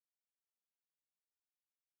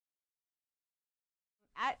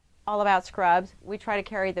At All About Scrubs, we try to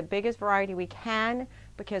carry the biggest variety we can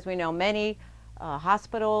because we know many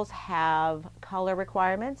hospitals have color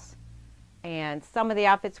requirements, and some of the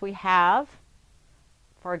outfits we have,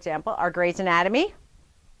 for example, are Grey's Anatomy.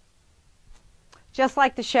 Just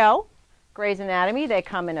like the show, Grey's Anatomy, they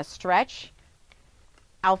come in a stretch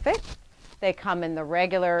outfit. They come in the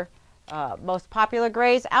regular, most popular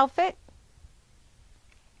Grey's outfit,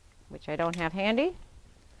 which I don't have handy,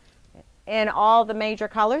 in all the major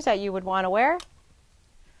colors that you would want to wear.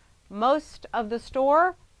 Most of the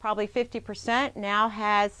store, probably 50%, now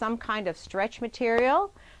has some kind of stretch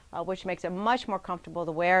material, which makes it much more comfortable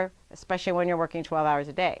to wear, especially when you're working 12 hours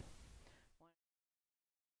a day.